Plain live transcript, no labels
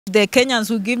The Kenyans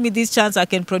who give me this chance, I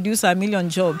can produce 1 million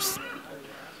jobs.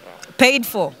 Paid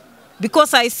for.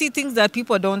 Because I see things that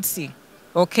people don't see.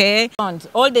 Okay? And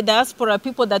all the diaspora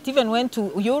people that even went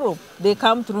to Europe, they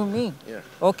come through me. Yeah.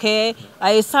 Okay?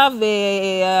 I serve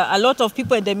a lot of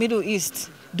people in the Middle East.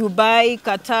 Dubai,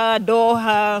 Qatar,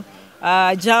 Doha,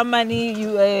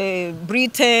 Germany,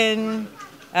 Britain,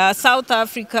 South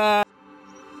Africa.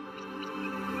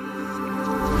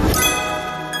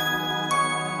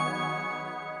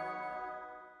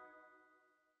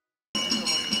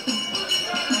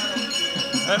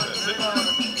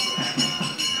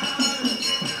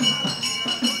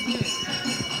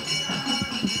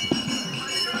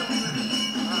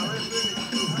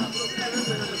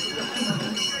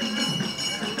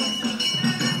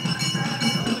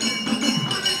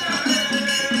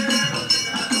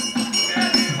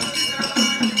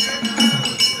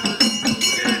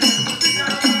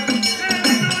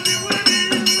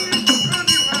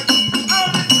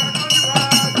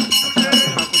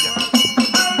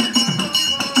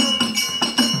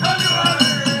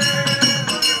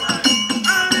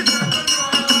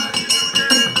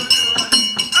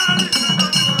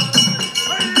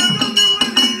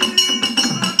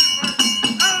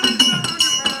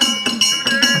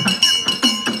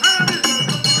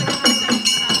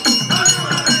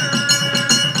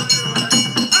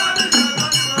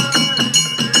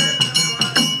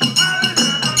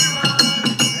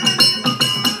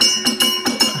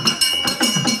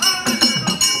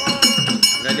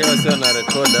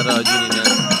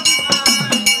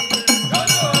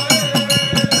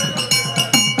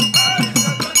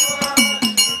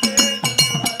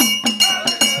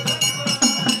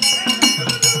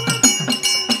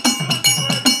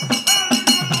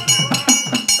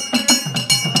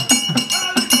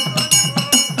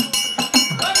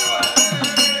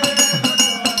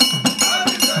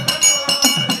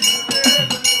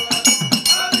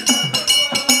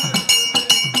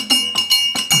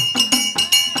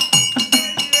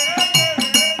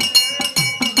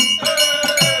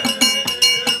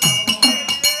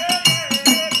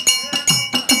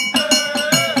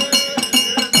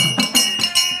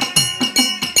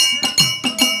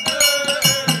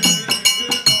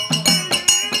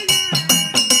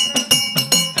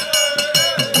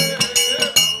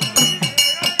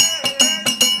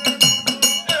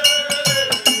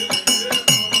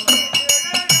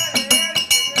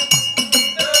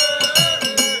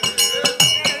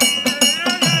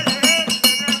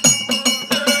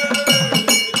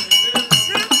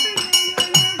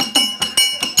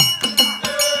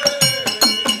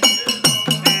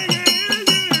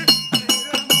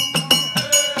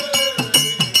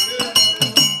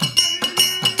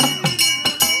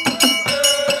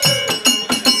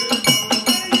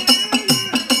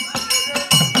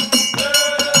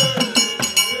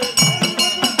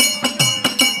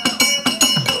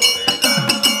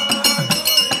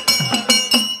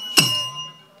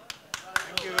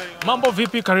 Mambo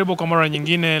vipi, karibu kwa mara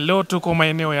nyingine. Leo tuko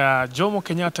maeneo ya Jomo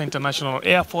Kenyatta International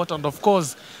Airport, and of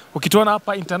course ukituona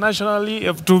hapa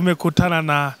internationally tumekutana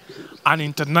na an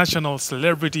international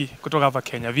celebrity kutoka hapa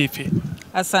Kenya. Vipi?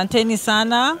 Asanteni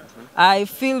sana. I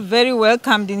feel very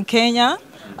welcomed in Kenya.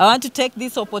 I want to take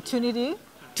this opportunity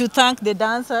to thank the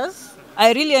dancers.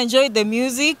 I really enjoyed the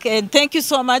music, and thank you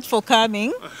so much for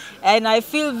coming. And I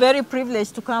feel very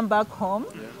privileged to come back home.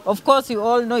 Yeah. Of course, you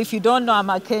all know, if you don't know, I'm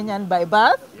a Kenyan by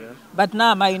birth. Yeah. But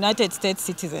now I'm a United States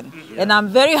citizen. Yeah. And I'm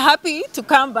very happy to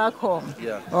come back home.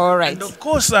 Yeah. All right. And of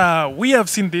course, we have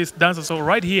seen this dancers. So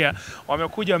right here,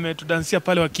 wamekuja wametudansia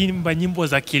pale wakiimba nyimbo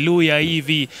za Kiluya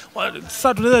hivi.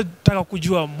 Sasa tunaweza taka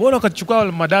kujua, mbona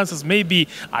ukachukua madancers? Maybe,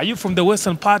 are you from the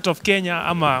western part of Kenya?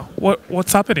 Ama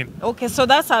what's happening? Okay, so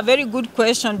that's a very good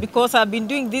question, because I've been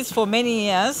doing this for many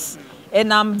years.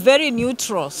 And I'm very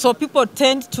neutral. So people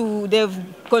tend to, they've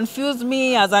confused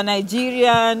me as a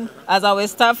Nigerian, as a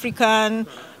West African.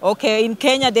 Okay, in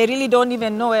Kenya, they really don't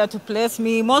even know where to place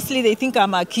me. Mostly they think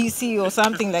I'm a Kisi or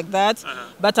something like that.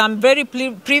 But I'm very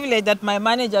privileged that my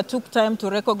manager took time to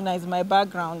recognize my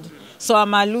background. So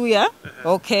I'm a Luya,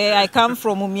 okay. I come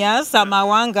from Umias, I'm a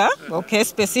Wanga, okay,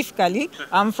 specifically.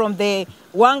 I'm from the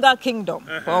Wanga Kingdom,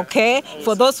 okay.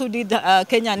 For those who did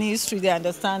Kenyan history, they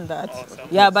understand that. Awesome.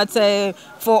 Yeah, but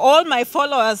for all my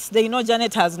followers, they know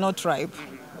Janet has no tribe.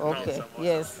 Okay, awesome.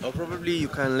 Yes. Probably you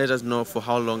can let us know for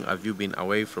how long have you been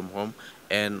away from home,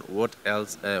 and what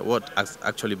else, what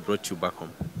actually brought you back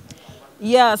home?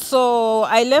 Yeah, so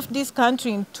I left this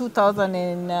country in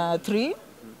 2003.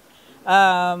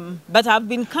 But I've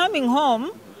been coming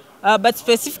home, but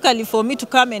specifically for me to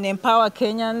come and empower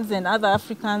Kenyans and other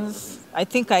Africans I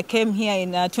think I came here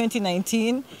in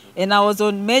 2019, and I was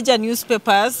on major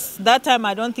newspapers. That time,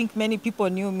 I don't think many people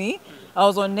knew me. I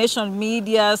was on Nation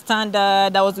Media,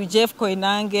 Standard. I was with Jeff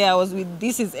Koinange. I was with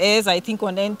This Is S, I think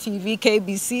on NTV,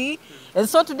 KBC. And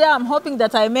so today I'm hoping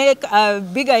that I make a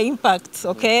bigger impact,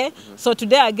 okay? So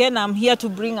today again I'm here to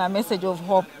bring a message of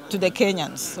hope to the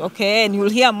Kenyans, okay? And you'll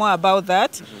hear more about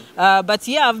that. But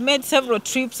yeah, I've made several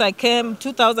trips. I came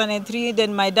 2003,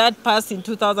 then my dad passed in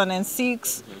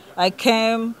 2006. I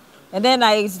came, and then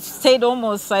I stayed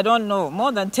almost, I don't know,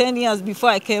 more than 10 years before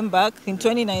I came back in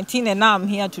 2019, and now I'm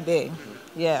here today.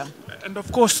 Yeah. And of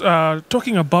course,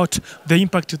 talking about the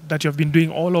impact that you have been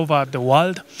doing all over the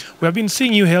world, we have been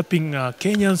seeing you helping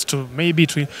Kenyans to maybe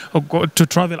to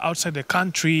travel outside the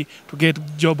country to get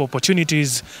job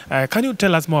opportunities. Can you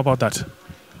tell us more about that?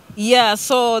 Yeah,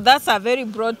 so that's a very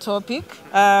broad topic.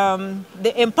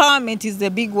 The empowerment is the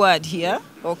big word here,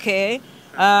 okay?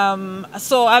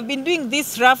 So I've been doing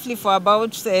this roughly for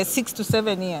about 6 to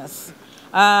 7 years.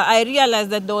 I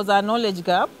realized that there was a knowledge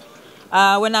gap.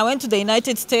 When I went to the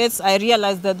United States, I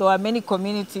realized that there were many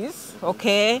communities,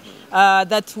 okay,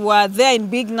 that were there in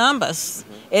big numbers.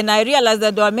 And I realized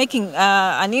that they were making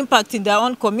an impact in their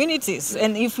own communities.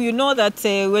 And if you know that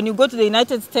when you go to the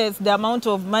United States, the amount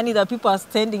of money that people are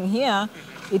spending here,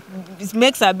 it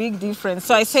makes a big difference.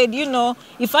 So I said, you know,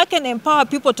 if I can empower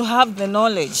people to have the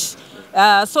knowledge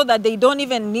so that they don't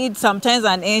even need sometimes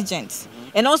an agent.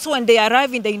 And also when they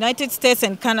arrive in the United States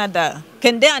and Canada,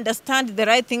 can they understand the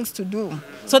right things to do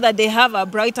so that they have a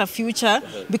brighter future?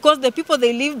 Because the people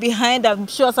they leave behind, I'm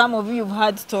sure some of you have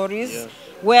heard stories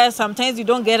where sometimes you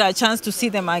don't get a chance to see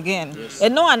them again.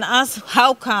 And no one asks,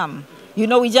 how come? You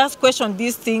know, we just question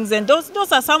these things, and those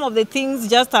are some of the things,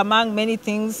 just among many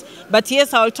things. But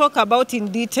yes, I'll talk about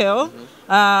in detail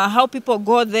how people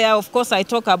go there. Of course, I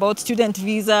talk about student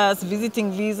visas,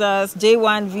 visiting visas,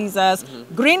 J1 visas,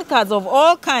 green cards of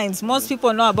all kinds. Most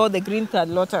people know about the green card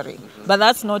lottery, but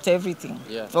that's not everything.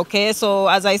 Okay, so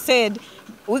as I said,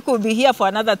 we could be here for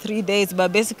another 3 days,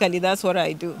 but basically that's what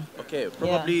I do. Okay,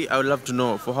 probably I would love to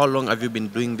know, for how long have you been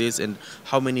doing this, and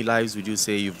how many lives would you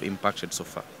say you've impacted so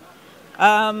far?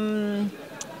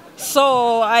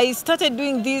 So I started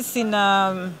doing this in,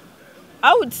 I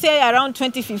would say around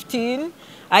 2015.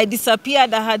 I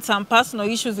disappeared. I had some personal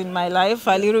issues in my life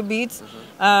a little bit.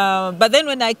 But then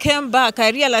when I came back,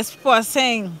 I realized people are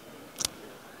saying,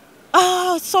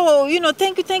 oh, so, you know,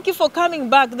 thank you for coming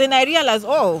back. Then I realized,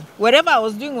 oh, whatever I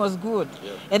was doing was good.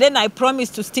 And then I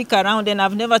promised to stick around, and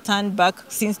I've never turned back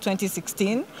since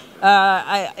 2016.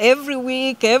 Every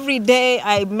week, every day,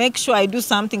 I make sure I do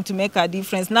something to make a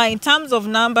difference. Now, in terms of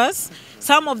numbers,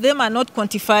 some of them are not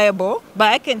quantifiable, but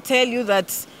I can tell you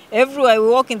that everywhere we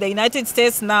walk in the United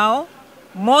States now,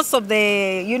 most of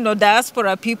the, you know,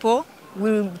 diaspora people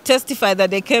will testify that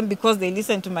they came because they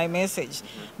listened to my message.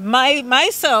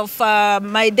 Myself,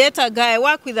 my data guy, I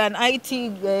work with an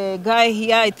IT guy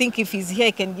here. I think if he's here,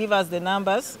 he can give us the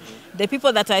numbers. The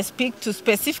people that I speak to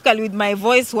specifically with my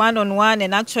voice one-on-one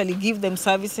and actually give them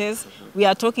services, we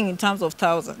are talking in terms of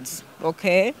thousands,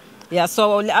 okay? Yeah,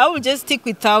 so I will just stick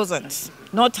with thousands,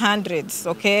 not hundreds,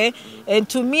 okay? And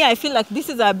to me, I feel like this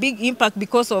is a big impact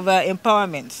because of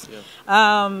empowerment.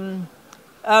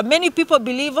 Many people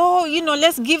believe, oh, you know,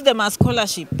 let's give them a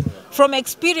scholarship. From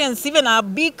experience, even a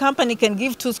big company can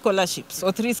give 2 scholarships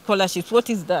or 3 scholarships. What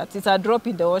is that? It's a drop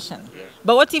in the ocean.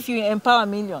 But what if you empower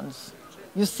millions?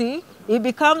 You see, it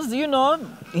becomes, you know,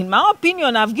 in my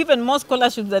opinion, I've given more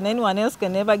scholarships than anyone else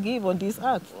can ever give on this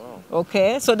earth.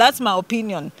 Okay, so that's my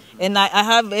opinion, and I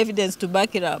have evidence to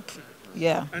back it up.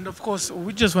 Yeah. And of course,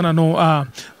 we just want to know,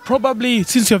 probably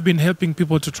since you have been helping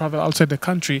people to travel outside the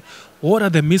country, what are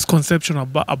the misconceptions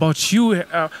about you,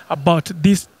 about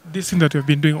this thing that you've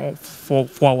been doing for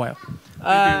a while?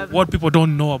 Maybe what people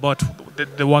don't know about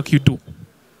the work you do?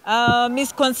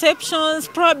 Misconceptions,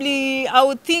 probably, I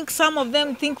would think some of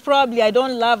them think probably I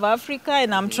don't love Africa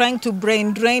and I'm trying to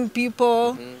brain drain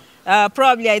people.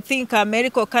 Probably I think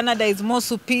America or Canada is more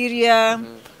superior.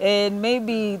 And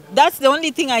maybe that's the only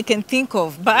thing I can think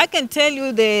of. But I can tell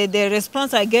you the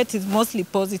response I get is mostly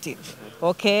positive,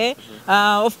 okay?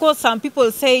 Of course, some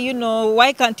people say, you know,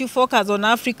 why can't you focus on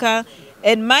Africa?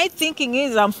 And my thinking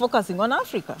is I'm focusing on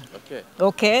Africa.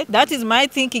 Okay, that is my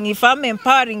thinking. If I'm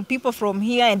empowering people from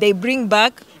here and they bring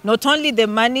back not only the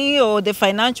money or the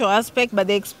financial aspect, but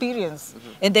the experience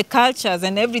and the cultures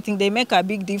and everything, they make a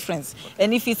big difference.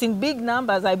 And if it's in big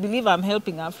numbers, I believe I'm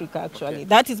helping Africa, actually.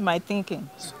 That is my thinking.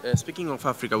 Speaking of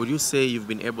Africa, would you say you've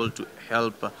been able to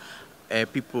help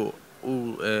people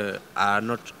who are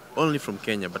not only from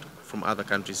Kenya, but from other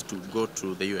countries to go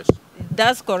to the US?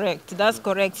 That's correct. That's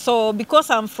correct. So because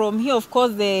I'm from here, of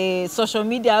course, the social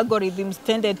media algorithms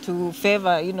tended to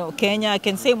favor, Kenya. I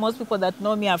can say most people that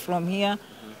know me are from here,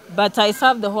 but I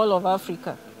serve the whole of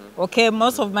Africa. Okay,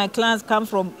 most of my clients come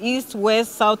from East,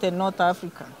 West, South, and North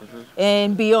Africa,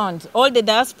 and beyond. All the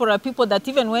diaspora people that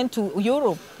even went to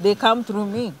Europe, they come through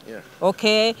me. Yeah.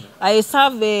 Okay, I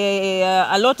serve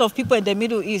a lot of people in the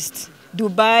Middle East,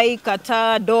 Dubai,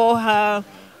 Qatar, Doha,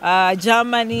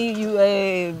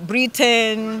 Germany,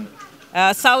 Britain,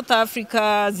 South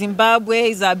Africa,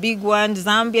 Zimbabwe is a big one,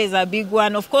 Zambia is a big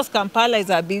one, of course Kampala is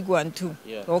a big one too.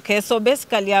 Yeah. Okay, so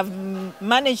basically I've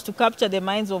managed to capture the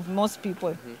minds of most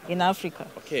people in Africa.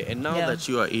 Okay, and now that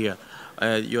you are here,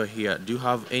 do you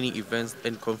have any events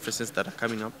and conferences that are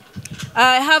coming up?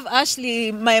 I have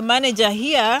actually my manager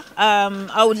here.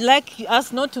 I would like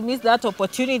us not to miss that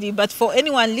opportunity. But for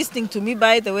anyone listening to me,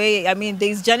 by the way, I mean,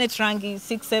 there's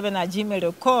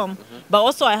janetrangi67@gmail.com. But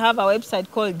also I have a website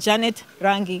called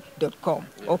janetrangi.com.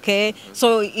 Okay?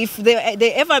 So if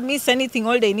they ever miss anything,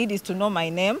 all they need is to know my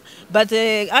name. But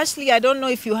actually, I don't know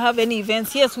if you have any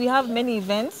events. Yes, we have many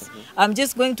events. I'm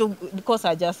just going to, because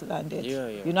I just landed.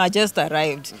 I just arrived.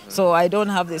 So I don't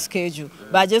have the schedule.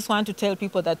 But I just want to tell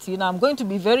people that, I'm going to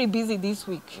be very busy this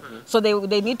week. So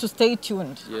they need to stay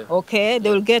tuned. Okay? They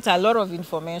will get a lot of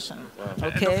information.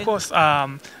 Okay? And of course,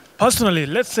 personally,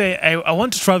 let's say I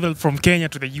want to travel from Kenya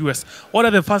to the US. What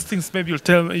are the first things maybe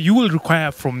you will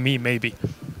require from me, maybe,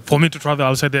 for me to travel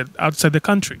outside the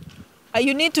country?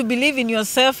 You need to believe in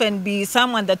yourself and be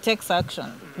someone that takes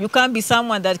action. You can't be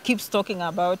someone that keeps talking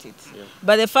about it.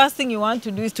 But the first thing you want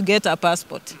to do is to get a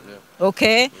passport.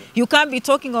 Okay? You can't be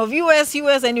talking of US,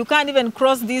 and you can't even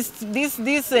cross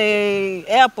this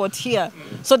airport here.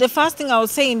 So the first thing I would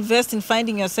say, invest in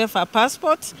finding yourself a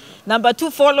passport. Number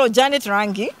 2, follow Janet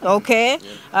Rangi, okay?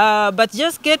 But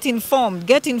just get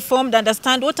informed,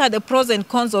 understand what are the pros and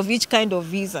cons of each kind of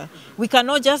visa. We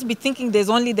cannot just be thinking there's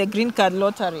only the green card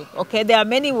lottery, okay? There are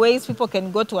many ways people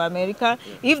can go to America.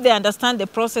 If they understand the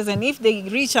process and if they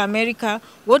reach America,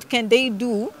 what can they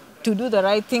do to do the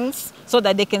right things so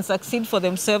that they can succeed for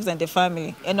themselves and the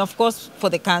family, and of course for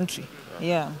the country.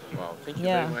 Wow, thank you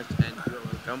very much, and you are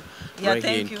welcome right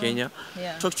here in Kenya.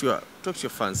 Talk to your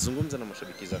fans. Zungumza na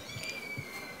mashabiki zako.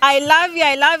 I love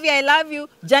you,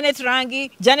 Janet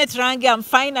Rangi. I'm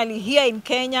finally here in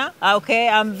Kenya. Okay,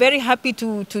 I'm very happy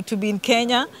to be in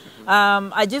Kenya.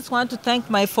 I just want to thank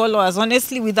my followers.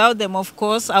 Honestly, without them, of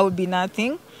course, I would be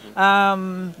nothing.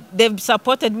 They've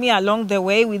supported me along the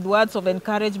way with words of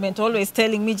encouragement, always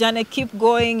telling me, Janet, keep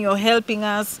going, you're helping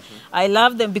us. I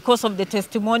love them because of the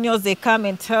testimonials they come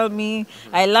and tell me.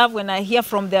 I love when I hear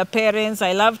from their parents.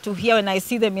 I love to hear when I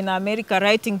see them in America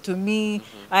writing to me.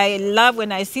 I love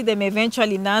when I see them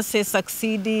eventually nurses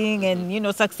succeeding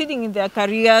and, succeeding in their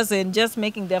careers and just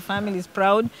making their families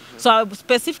proud. So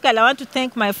specifically, I want to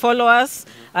thank my followers.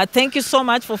 Thank you so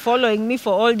much for following me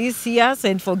for all these years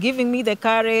and for giving me the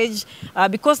courage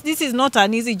because this is not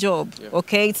an easy job,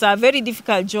 okay? It's a very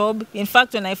difficult job. In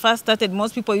fact, when I first started,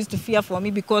 most people used to fear for me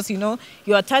because,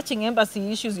 you are touching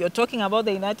embassy issues, you're talking about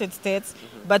the United States.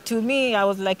 But to me, I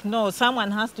was like, no,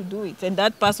 someone has to do it, and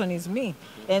that person is me.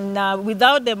 And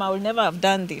without them, I would never have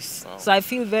done this. Wow. So I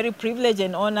feel very privileged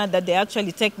and honored that they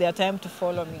actually take their time to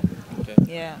follow me. Okay.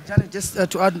 Yeah. Janet,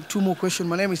 just to add 2 more questions.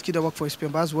 My name is Kid. I work for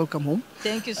SPMBAS. Welcome home.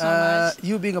 Thank you so much.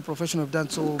 You being a professional have done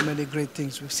so many great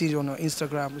things. We see it on your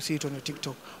Instagram. We see it on your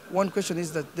TikTok. One question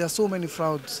is that there are so many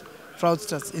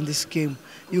fraudsters in this game.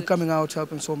 You coming out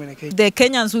helping so many Kenyans. The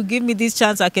Kenyans who give me this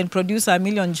chance, I can produce 1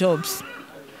 million jobs.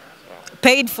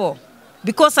 Paid for.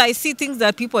 Because I see things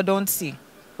that people don't see.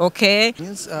 Okay.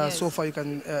 Yes. So far, you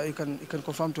can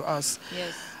confirm to us.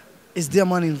 Yes. Is there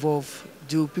money involved?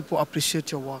 Do people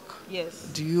appreciate your work? Yes.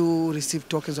 Do you receive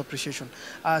tokens of appreciation?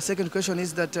 Second question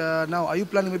is that now, are you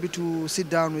planning maybe to sit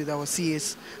down with our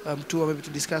CS to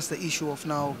discuss the issue of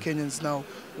now Kenyans now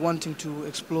wanting to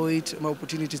exploit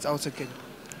opportunities outside Kenya?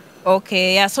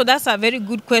 Okay, yeah, so that's a very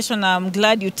good question. I'm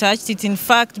glad you touched it. In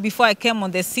fact, before I came on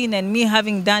the scene and me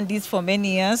having done this for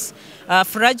many years,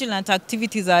 fraudulent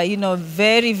activities are,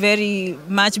 very, very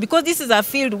much, because this is a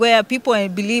field where people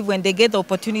believe when they get the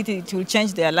opportunity it will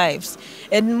change their lives.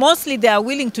 And mostly they are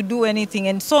willing to do anything.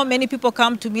 And so many people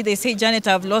come to me, they say, Janet,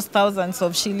 I've lost thousands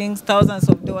of shillings, thousands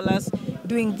of dollars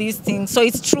doing these things. So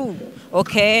it's true.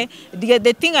 Okay,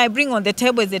 the thing I bring on the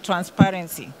table is the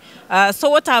transparency. So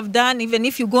what I've done, even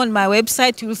if you go on my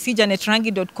website, you'll see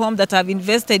janetrangi.com, that I've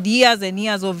invested years and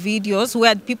years of videos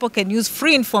where people can use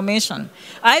free information.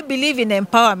 I believe in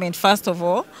empowerment, first of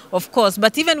all, of course,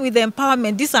 but even with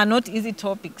empowerment, these are not easy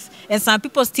topics. And some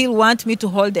people still want me to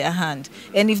hold their hand.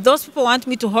 And if those people want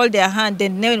me to hold their hand,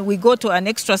 then we go to an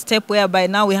extra step whereby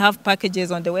now we have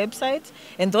packages on the website,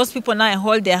 and those people now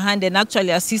hold their hand and actually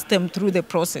assist them through the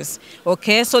process.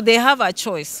 Okay, so they have a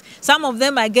choice. Some of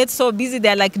them, I get so busy,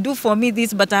 they're like, do for me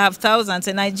this, but I have thousands.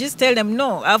 And I just tell them,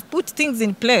 no, I've put things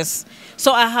in place.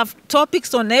 So I have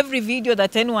topics on every video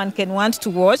that anyone can want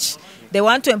to watch. They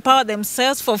want to empower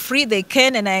themselves for free, they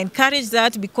can, and I encourage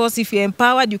that, because if you're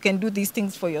empowered, you can do these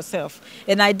things for yourself.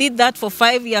 And I did that for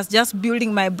 5 years, just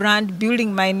building my brand,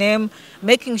 building my name,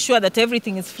 making sure that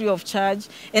everything is free of charge,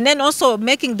 and then also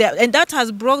making and that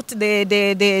has brought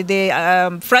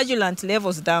the fraudulent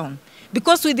levels down.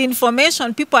 Because with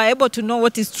information, people are able to know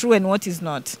what is true and what is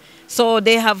not. So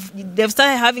they've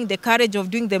started having the courage of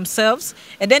doing themselves.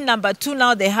 And then number two,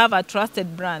 now they have a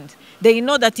trusted brand. They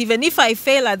know that even if I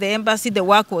fail at the embassy, the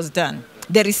work was done.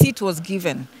 The receipt was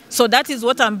given. So that is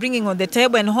what I'm bringing on the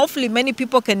table. And hopefully many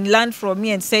people can learn from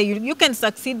me and say, you can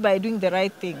succeed by doing the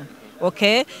right thing.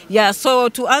 Okay? Yeah, so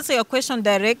to answer your question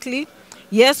directly,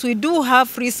 yes, we do have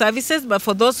free services, but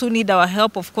for those who need our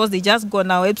help, of course, they just go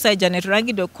on our website,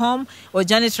 janetrangi.com or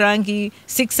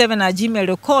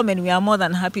janetrangi67@gmail.com, and we are more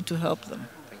than happy to help them.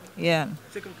 Yeah.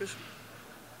 Second question.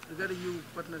 Regarding you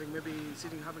partnering, maybe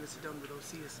having a sit down with our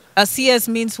CS. A CS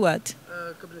means what?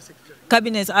 Cabinet Secretary.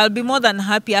 Cabinet. I'll be more than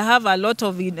happy. I have a lot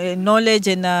of knowledge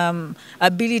and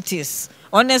abilities.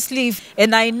 Honestly,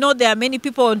 and I know there are many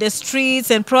people on the streets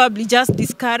and probably just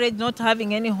discouraged, not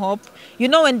having any hope. You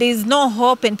know, when there is no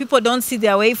hope and people don't see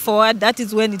their way forward, that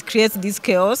is when it creates this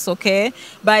chaos, okay?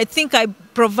 But I think I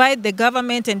provide the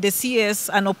government and the CS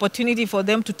an opportunity for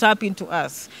them to tap into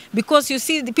us. Because you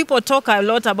see, the people talk a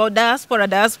lot about diaspora,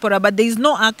 but there is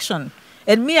no action.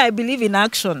 And me, I believe in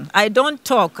action. I don't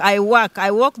talk, I walk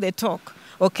the talk.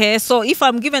 Okay, so if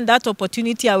I'm given that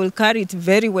opportunity, I will carry it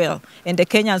very well, and the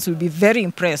Kenyans will be very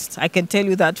impressed. I can tell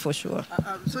you that for sure.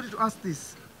 I'm sorry to ask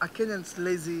this. Are Kenyans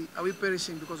lazy? Are we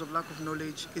perishing because of lack of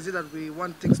knowledge? Is it that we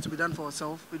want things to be done for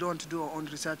ourselves? We don't want to do our own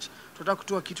research?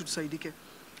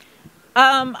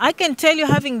 I can tell you,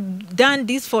 having done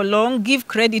this for long, give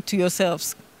credit to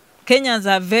yourselves. Kenyans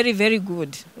are very, very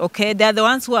good, okay? They are the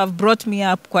ones who have brought me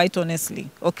up, quite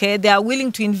honestly, okay? They are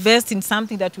willing to invest in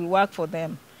something that will work for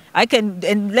them.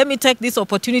 And let me take this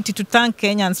opportunity to thank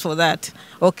Kenyans for that,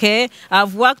 okay?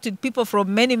 I've worked with people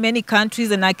from many, many countries,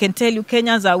 and I can tell you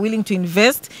Kenyans are willing to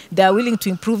invest. They are willing to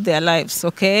improve their lives,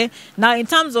 okay? Now, in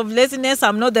terms of laziness,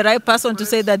 I'm not the right person to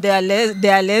say that they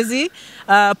are lazy.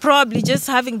 Probably just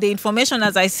having the information,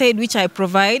 as I said, which I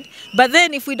provide. But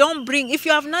then if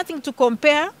you have nothing to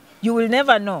compare, you will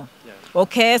never know,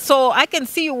 okay? So I can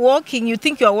see you walking, you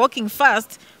think you are walking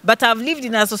fast, but I've lived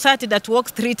in a society that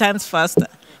walks 3 times faster.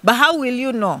 But how will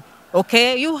you know?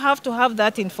 Okay, you have to have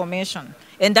that information.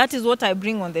 And that is what I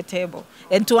bring on the table.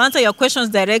 And to answer your questions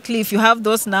directly, if you have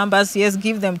those numbers, yes,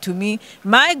 give them to me.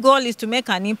 My goal is to make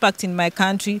an impact in my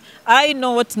country. I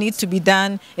know what needs to be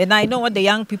done, and I know what the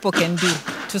young people can do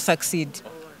to succeed.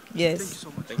 Yes. Thank you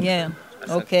so much. Yeah.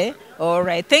 Okay. All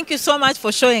right. Thank you so much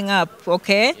for showing up.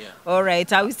 Okay. Yeah. All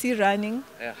right. I will see you running.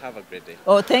 Have a great day.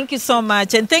 Oh, thank you so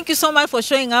much. And thank you so much for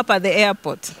showing up at the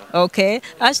airport. Okay.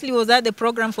 Ashley, was that the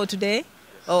program for today?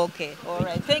 Okay. All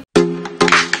right. Thank you.